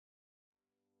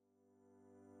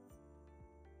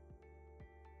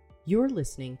You're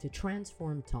listening to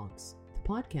Transform Talks, the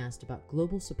podcast about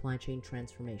global supply chain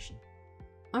transformation.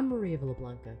 I'm Maria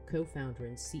Villablanca, co-founder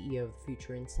and CEO of the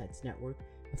Future Insights Network,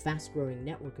 a fast-growing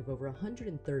network of over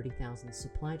 130,000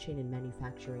 supply chain and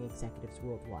manufacturing executives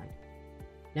worldwide.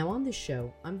 Now on this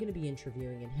show, I'm going to be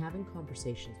interviewing and having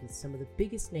conversations with some of the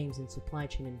biggest names in supply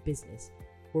chain and business,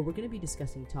 where we're going to be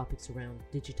discussing topics around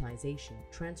digitization,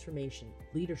 transformation,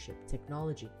 leadership,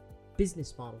 technology,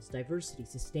 business models, diversity,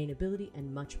 sustainability,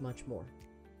 and much, much more.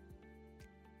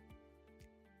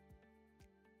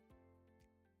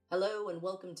 Hello, and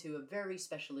welcome to a very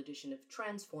special edition of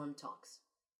Transform Talks.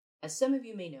 As some of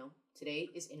you may know, today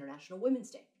is International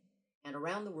Women's Day, and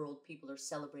around the world, people are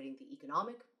celebrating the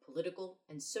economic, political,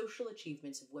 and social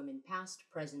achievements of women past,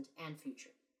 present, and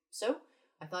future. So,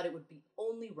 I thought it would be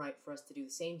only right for us to do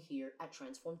the same here at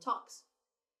Transform Talks.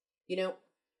 You know,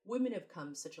 women have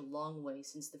come such a long way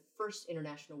since the first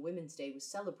International Women's Day was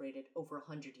celebrated over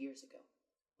 100 years ago.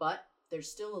 But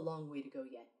there's still a long way to go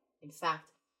yet. In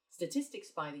fact, statistics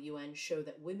by the UN show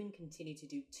that women continue to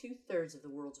do 2/3 of the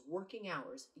world's working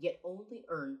hours, yet only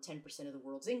earn 10% of the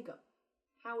world's income.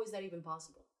 How is that even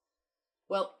possible?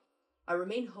 Well, I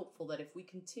remain hopeful that if we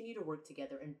continue to work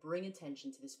together and bring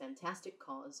attention to this fantastic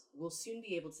cause, we'll soon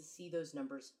be able to see those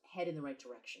numbers head in the right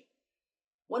direction.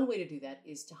 One way to do that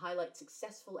is to highlight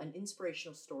successful and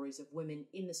inspirational stories of women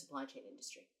in the supply chain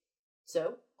industry.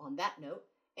 So, on that note,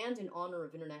 and in honor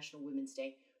of International Women's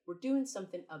Day, we're doing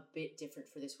something a bit different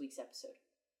for this week's episode.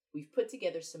 We've put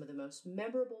together some of the most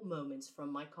memorable moments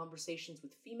from my conversations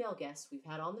with female guests we've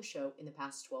had on the show in the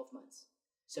past 12 months.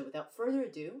 So without further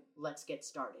ado, let's get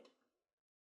started.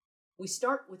 We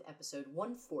start with episode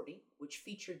 140, which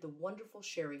featured the wonderful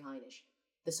Sherry Heinisch,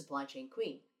 the supply chain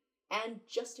queen, and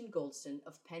Justin Goldston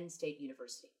of Penn State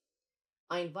University.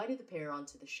 I invited the pair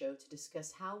onto the show to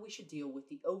discuss how we should deal with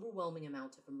the overwhelming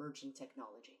amount of emerging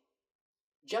technology.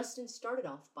 Justin started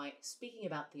off by speaking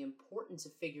about the importance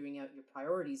of figuring out your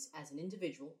priorities as an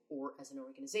individual or as an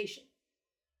organization.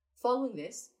 Following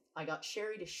this, I got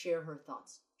Sherry to share her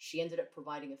thoughts. She ended up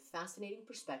providing a fascinating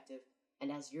perspective,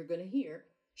 and as you're going to hear,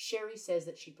 Sherry says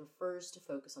that she prefers to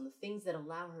focus on the things that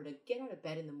allow her to get out of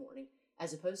bed in the morning,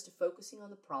 as opposed to focusing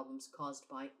on the problems caused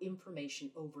by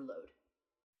information overload.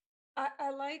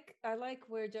 I like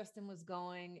where Justin was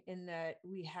going, in that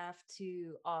we have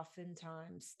to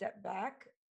oftentimes step back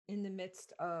in the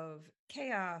midst of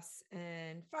chaos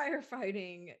and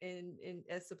firefighting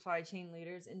as supply chain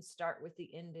leaders and start with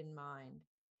the end in mind.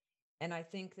 And I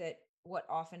think that what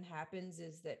often happens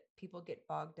is that people get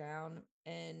bogged down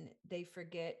and they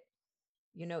forget,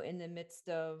 in the midst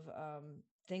of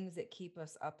things that keep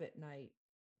us up at night,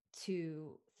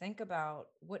 to think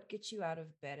about what gets you out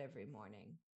of bed every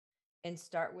morning and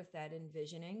start with that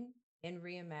envisioning and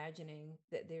reimagining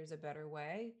that there's a better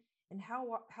way, and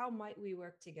how might we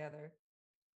work together,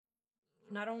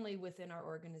 not only within our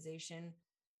organization,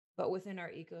 but within our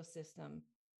ecosystem,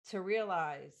 to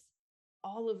realize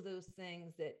all of those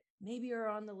things that maybe are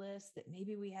on the list that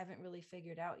maybe we haven't really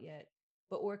figured out yet,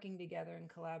 but working together and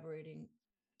collaborating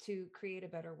to create a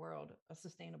better world, a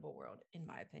sustainable world. In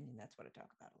my opinion, that's what I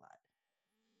talk about a lot.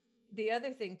 The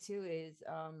other thing too is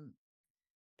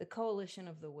the coalition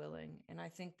of the willing. And I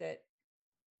think that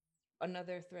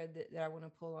another thread that I want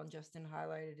to pull on Justin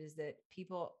highlighted is that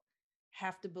people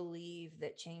have to believe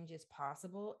that change is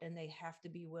possible, and they have to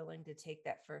be willing to take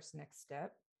that first next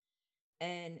step.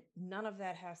 And none of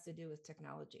that has to do with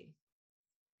technology.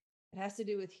 It has to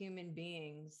do with human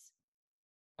beings,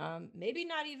 maybe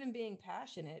not even being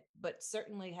passionate, but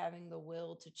certainly having the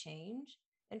will to change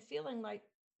and feeling like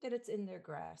that it's in their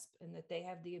grasp and that they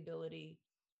have the ability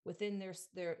within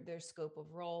their scope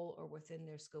of role or within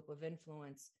their scope of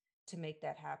influence to make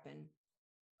that happen.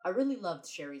 I really loved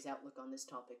Sherry's outlook on this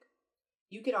topic.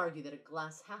 You could argue that a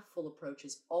glass half full approach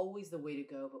is always the way to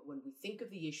go, but when we think of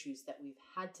the issues that we've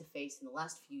had to face in the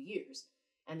last few years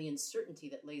and the uncertainty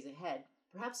that lays ahead,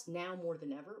 perhaps now more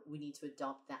than ever, we need to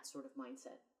adopt that sort of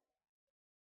mindset.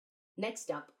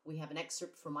 Next up, we have an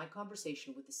excerpt from my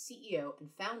conversation with the CEO and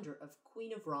founder of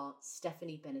Queen of Raw,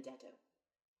 Stephanie Benedetto.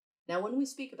 Now, when we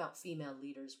speak about female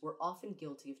leaders, we're often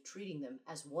guilty of treating them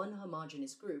as one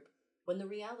homogeneous group, when the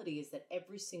reality is that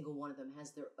every single one of them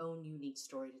has their own unique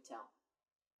story to tell.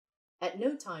 At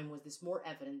no time was this more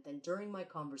evident than during my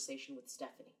conversation with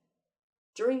Stephanie.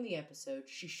 During the episode,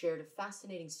 she shared a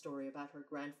fascinating story about her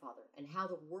grandfather and how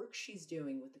the work she's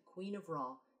doing with the Queen of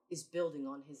Raw is building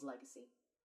on his legacy.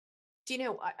 Do you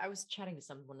know, I was chatting to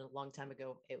someone a long time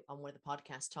ago on one of the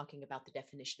podcasts talking about the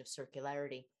definition of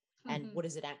circularity and what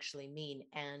does it actually mean?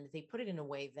 And they put it in a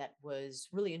way that was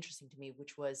really interesting to me,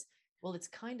 which was, well, it's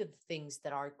kind of things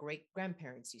that our great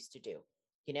grandparents used to do.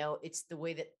 It's the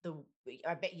way that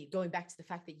I bet you, going back to the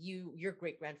fact that your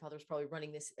great grandfather was probably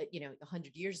running this,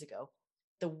 100 years ago,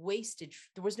 the wastage,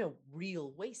 there was no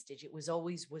real wastage. It was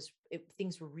always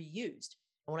things were reused.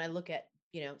 And when I look at,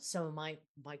 some of my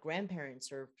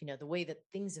grandparents, or, the way that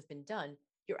things have been done,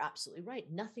 you're absolutely right.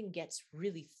 Nothing gets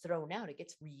really thrown out. It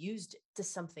gets reused to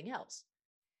something else.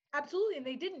 Absolutely. And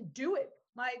they didn't do it.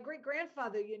 My great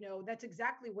grandfather, that's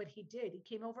exactly what he did. He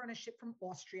came over on a ship from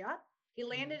Austria. He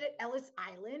landed at Ellis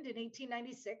Island in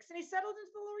 1896 and he settled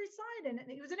into the Lower East Side. And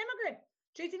he was an immigrant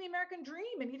chasing the American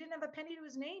dream. And he didn't have a penny to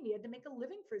his name. He had to make a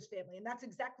living for his family. And that's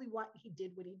exactly what he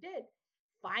did.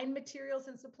 Find materials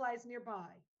and supplies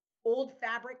nearby. Old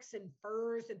fabrics and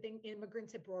furs and things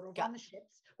immigrants had brought over on the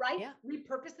ships, right? Yeah.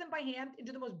 Repurpose them by hand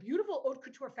into the most beautiful haute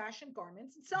couture fashion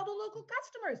garments and sell to local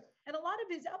customers. And a lot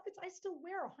of his outfits I still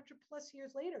wear 100 plus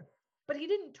years later. But he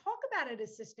didn't talk about it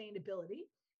as sustainability.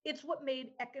 It's what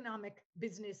made economic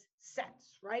business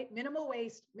sense, right? Minimal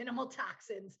waste, minimal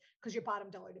toxins, because your bottom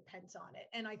dollar depends on it.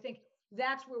 And I think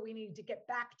that's where we need to get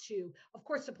back to. Of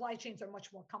course, supply chains are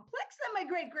much more complex than my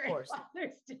great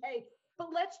grandfather's day.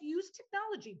 But let's use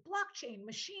technology, blockchain,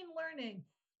 machine learning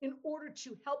in order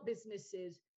to help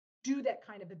businesses do that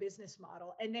kind of a business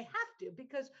model. And they have to,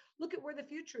 because look at where the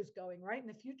future is going, right? In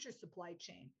the future supply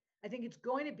chain, I think it's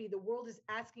going to be, the world is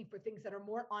asking for things that are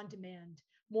more on demand,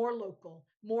 more local,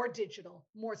 more digital,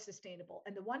 more sustainable.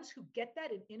 And the ones who get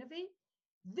that and innovate,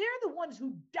 they're the ones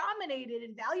who dominated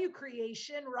in value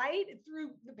creation, right?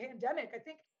 Through the pandemic. I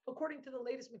think according to the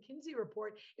latest McKinsey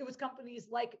report, it was companies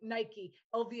like Nike,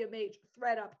 LVMH,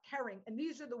 ThredUp, Kering, and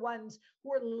these are the ones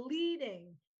who are leading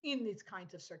in these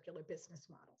kinds of circular business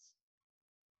models.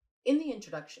 In the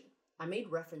introduction, I made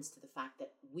reference to the fact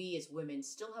that we as women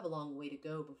still have a long way to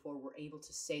go before we're able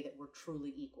to say that we're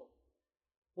truly equal.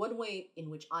 One way in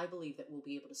which I believe that we'll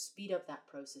be able to speed up that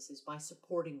process is by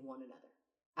supporting one another.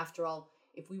 After all,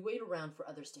 if we wait around for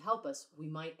others to help us, we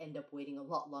might end up waiting a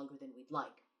lot longer than we'd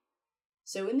like.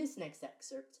 So in this next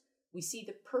excerpt, we see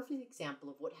the perfect example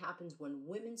of what happens when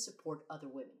women support other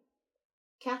women.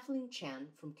 Kathleen Chan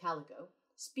from Calico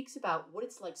speaks about what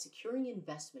it's like securing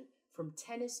investment from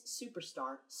tennis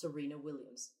superstar Serena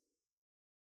Williams.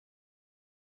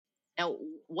 Now,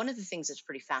 one of the things that's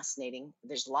pretty fascinating,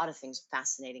 there's a lot of things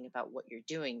fascinating about what you're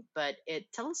doing, but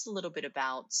tell us a little bit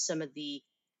about some of the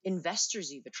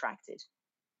investors you've attracted,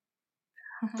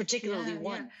 particularly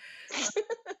one.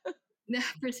 Yeah.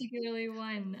 Particularly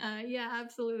one. Yeah,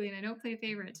 absolutely. And I don't play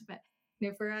favorites, but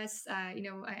for us, I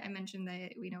mentioned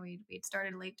that we had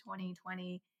started late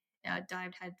 2020,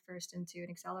 dived headfirst into an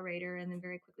accelerator, and then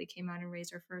very quickly came out and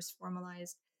raised our first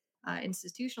formalized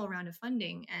institutional round of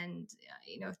funding. And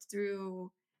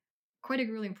through quite a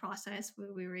grueling process,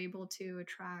 we were able to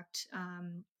attract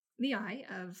the eye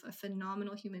of a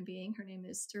phenomenal human being. Her name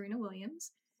is Serena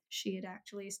Williams. She had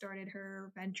actually started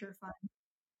her venture fund.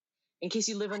 In case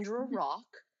you live under a rock,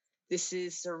 this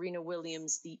is Serena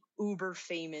Williams, the uber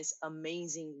famous,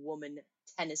 amazing woman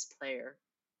tennis player.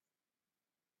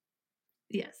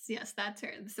 Yes, that's her.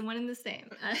 It's the one and the same.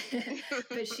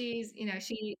 But she's,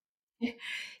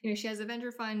 she has a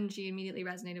venture fund. She immediately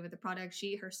resonated with the product.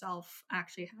 She herself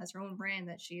actually has her own brand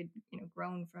that she had,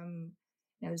 grown from,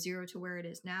 zero to where it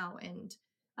is now, and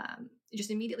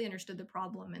just immediately understood the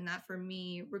problem. And that, for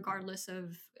me, regardless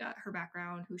of her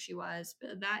background, who she was,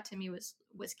 that to me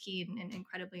was key and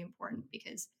incredibly important,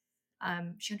 because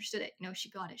she understood it. She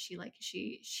got it.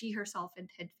 She herself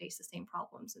had faced the same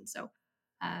problems, and so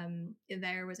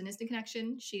there was an instant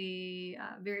connection. She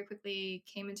very quickly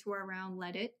came into our round,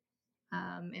 led it.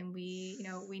 And we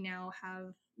now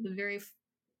have the very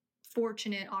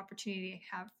fortunate opportunity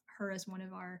to have her as one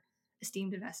of our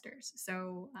esteemed investors.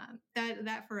 So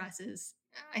that for us is,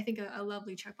 I think, a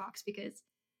lovely checkbox, because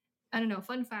I don't know,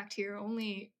 fun fact here,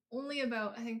 only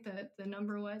about, I think the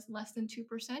number was less than 2%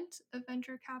 of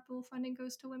venture capital funding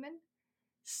goes to women.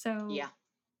 So yeah,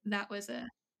 that was a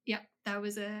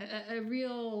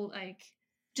real,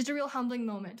 just a real humbling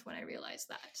moment when I realized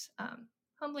that.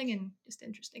 Humbling and just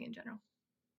interesting in general.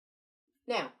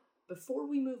 Now, before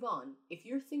we move on, if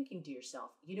you're thinking to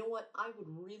yourself, you know what, I would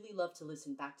really love to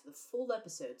listen back to the full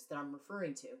episodes that I'm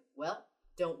referring to, well,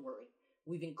 don't worry.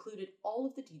 We've included all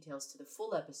of the details to the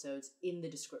full episodes in the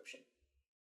description.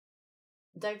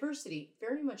 Diversity,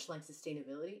 very much like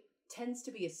sustainability, tends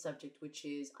to be a subject which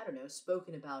is,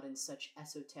 spoken about in such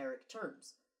esoteric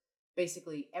terms.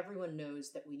 Basically, everyone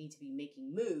knows that we need to be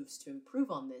making moves to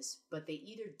improve on this, but they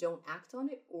either don't act on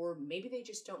it, or maybe they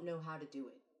just don't know how to do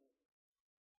it.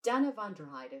 Dana van der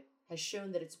Heide has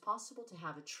shown that it's possible to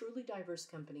have a truly diverse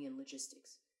company in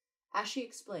logistics. As she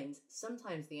explains,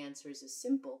 sometimes the answer is as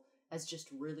simple as just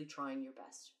really trying your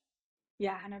best.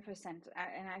 Yeah, 100%.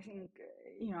 And I think,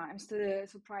 I'm still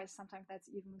surprised sometimes that's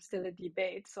even still a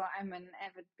debate. So I'm an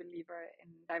avid believer in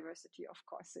diversity, of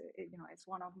course. It's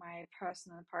one of my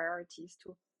personal priorities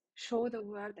to show the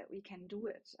world that we can do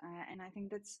it. And I think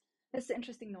that's the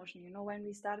interesting notion. When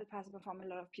we started Passive Perform, a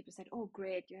lot of people said, oh,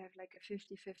 great, you have like a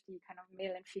 50-50 kind of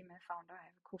male and female founder. I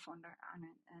have a co-founder, Anna,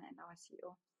 and our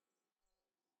CEO.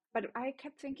 But I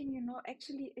kept thinking,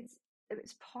 actually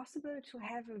it's possible to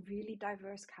have a really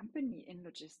diverse company in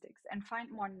logistics and find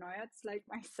more nerds like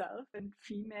myself and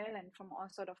female and from all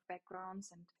sort of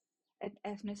backgrounds and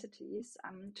ethnicities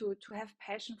to have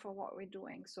passion for what we're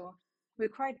doing. So we're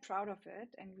quite proud of it,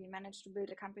 and we managed to build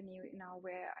a company now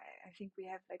where I think we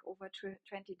have like over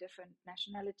 20 different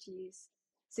nationalities,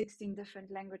 16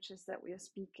 different languages that we are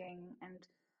speaking. And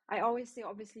I always say,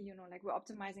 obviously, like we're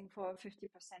optimizing for 50%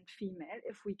 female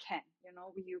if we can.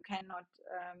 You cannot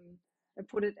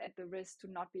put it at the risk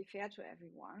to not be fair to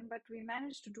everyone, but we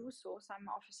managed to do so. Some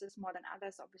offices more than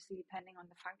others, obviously, depending on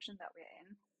the function that we're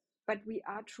in. But we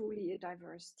are truly a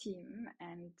diverse team,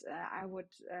 and I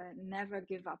would never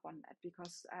give up on that,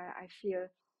 because I feel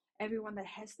everyone that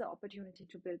has the opportunity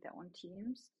to build their own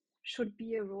teams should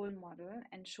be a role model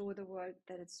and show the world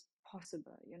that it's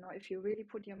possible. If you really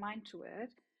put your mind to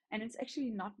it. And it's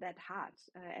actually not that hard.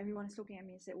 Everyone is looking at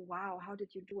me and say, wow, how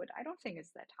did you do it? I don't think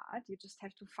it's that hard. You just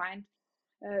have to find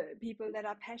people that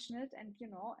are passionate and,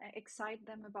 excite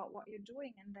them about what you're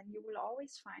doing. And then you will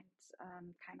always find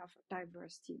kind of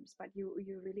diverse teams, but you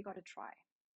really got to try.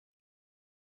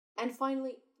 And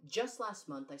finally, just last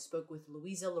month, I spoke with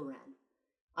Louisa Loran.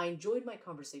 I enjoyed my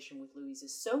conversation with Louisa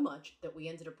so much that we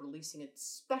ended up releasing a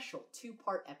special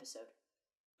 2-part episode.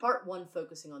 Part 1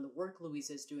 focusing on the work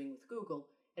Louisa is doing with Google,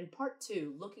 and part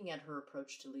 2 looking at her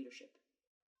approach to leadership.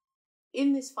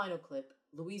 In this final clip,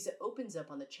 Louisa opens up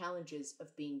on the challenges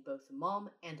of being both a mom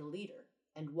and a leader,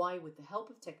 and why, with the help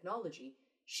of technology,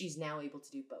 she's now able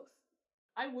to do both.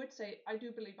 I would say I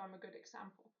do believe I'm a good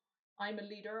example. I'm a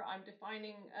leader. I'm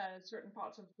defining certain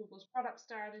parts of Google's product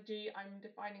strategy. I'm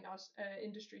defining our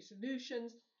industry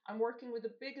solutions. I'm working with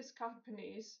the biggest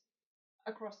companies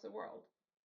across the world.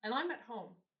 And I'm at home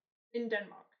in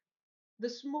Denmark, the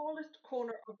smallest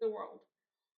corner of the world.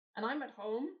 And I'm at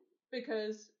home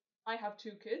because I have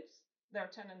 2 kids. They're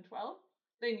 10 and 12.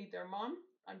 They need their mom.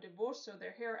 I'm divorced, so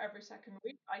they're here every second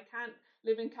week. I can't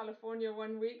live in California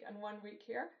 1 week and 1 week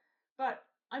here. But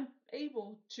I'm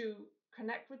able to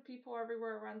connect with people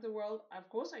everywhere around the world. Of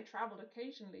course, I travel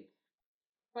occasionally.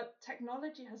 But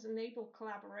technology has enabled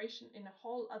collaboration in a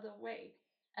whole other way.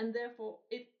 And therefore,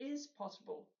 it is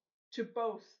possible to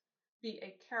both be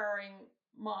a caring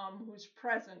mom who's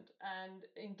present and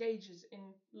engages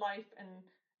in life and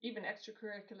even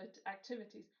extracurricular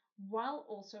activities while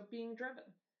also being driven.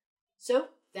 So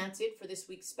that's it for this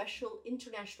week's special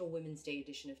International Women's Day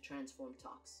edition of Transform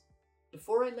Talks.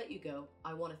 Before I let you go,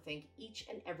 I want to thank each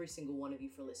and every single one of you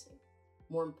for listening.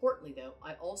 More importantly, though,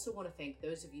 I also want to thank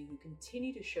those of you who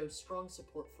continue to show strong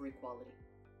support for equality.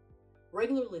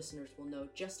 Regular listeners will know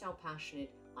just how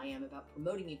passionate I am about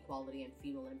promoting equality and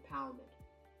female empowerment.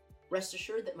 Rest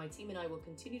assured that my team and I will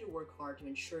continue to work hard to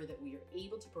ensure that we are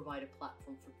able to provide a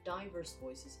platform for diverse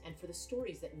voices and for the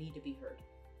stories that need to be heard.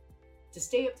 To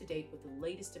stay up to date with the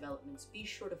latest developments, be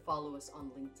sure to follow us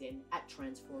on LinkedIn at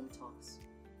Transform Talks.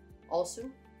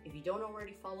 Also, if you don't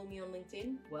already follow me on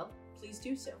LinkedIn, well, please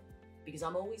do so, because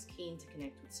I'm always keen to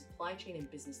connect with supply chain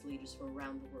and business leaders from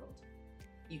around the world.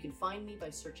 You can find me by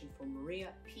searching for Maria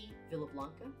P.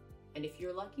 Villablanca, and if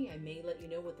you're lucky, I may let you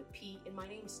know what the P in my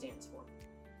name stands for.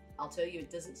 I'll tell you, it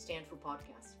doesn't stand for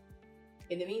podcast.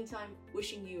 In the meantime,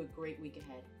 wishing you a great week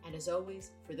ahead. And as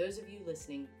always, for those of you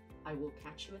listening, I will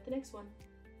catch you at the next one.